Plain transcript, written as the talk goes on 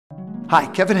Hi,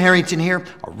 Kevin Harrington here,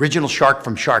 original shark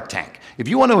from Shark Tank. If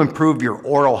you want to improve your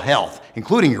oral health,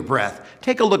 including your breath,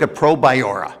 take a look at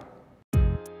ProBiora.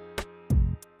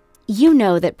 You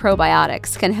know that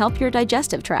probiotics can help your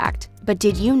digestive tract, but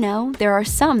did you know there are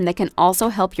some that can also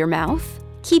help your mouth?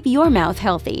 Keep your mouth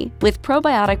healthy with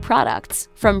probiotic products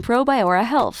from ProBiora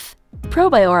Health.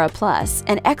 ProBiora Plus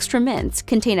and Xtra mints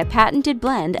contain a patented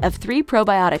blend of 3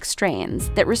 probiotic strains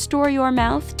that restore your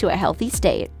mouth to a healthy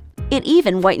state. It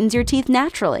even whitens your teeth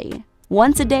naturally.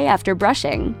 Once a day after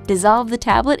brushing, dissolve the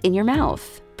tablet in your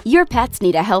mouth. Your pets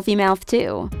need a healthy mouth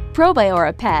too.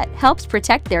 Pro-BioraPet helps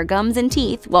protect their gums and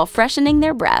teeth while freshening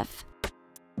their breath.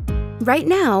 Right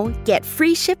now, get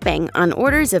free shipping on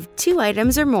orders of 2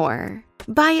 items or more.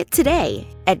 Buy it today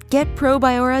at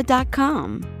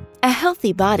getprobiora.com. A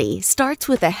healthy body starts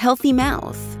with a healthy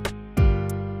mouth.